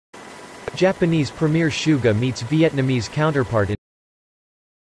Japanese Premier Suga meets Vietnamese counterpart in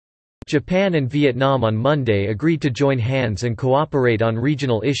Japan and Vietnam on Monday agreed to join hands and cooperate on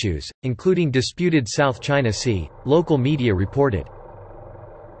regional issues, including disputed South China Sea, local media reported.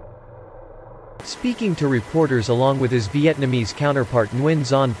 Speaking to reporters along with his Vietnamese counterpart Nguyen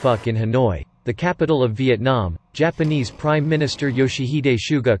Xuan Phuc in Hanoi, the capital of Vietnam, Japanese Prime Minister Yoshihide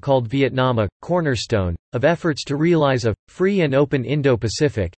Suga called Vietnam a cornerstone of efforts to realize a free and open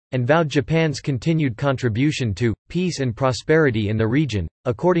Indo-Pacific, and vowed Japan's continued contribution to peace and prosperity in the region,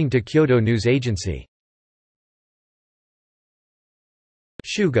 according to Kyodo News Agency.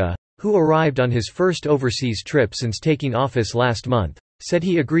 Suga, who arrived on his first overseas trip since taking office last month, said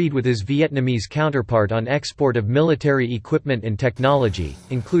he agreed with his Vietnamese counterpart on export of military equipment and technology,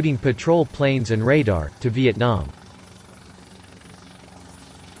 including patrol planes and radar, to Vietnam.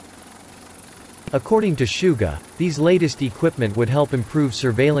 According to Suga, these latest equipment would help improve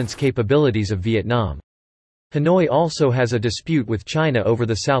surveillance capabilities of Vietnam. Hanoi also has a dispute with China over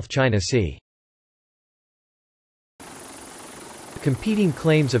the South China Sea. Competing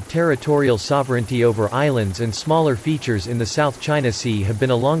claims of territorial sovereignty over islands and smaller features in the South China Sea have been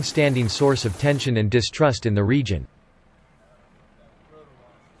a long-standing source of tension and distrust in the region.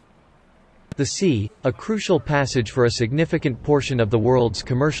 The sea, a crucial passage for a significant portion of the world's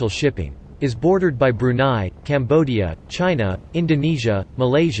commercial shipping, is bordered by Brunei, Cambodia, China, Indonesia,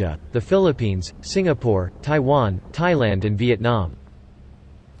 Malaysia, the Philippines, Singapore, Taiwan, Thailand and Vietnam.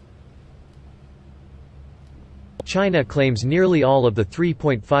 China claims nearly all of the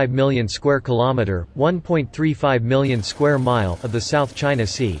 3.5 million square kilometer, 1.35 million square mile of the South China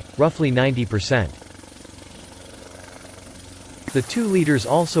Sea, roughly 90%. The two leaders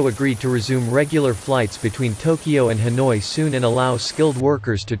also agreed to resume regular flights between Tokyo and Hanoi soon and allow skilled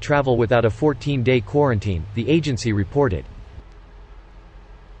workers to travel without a 14-day quarantine, the agency reported.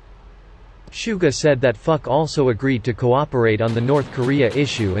 Suga said that Phuc also agreed to cooperate on the North Korea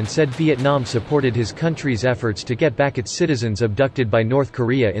issue and said Vietnam supported his country's efforts to get back its citizens abducted by North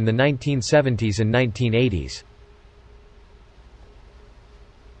Korea in the 1970s and 1980s.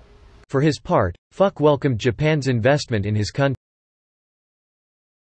 For his part, Phuc welcomed Japan's investment in his country.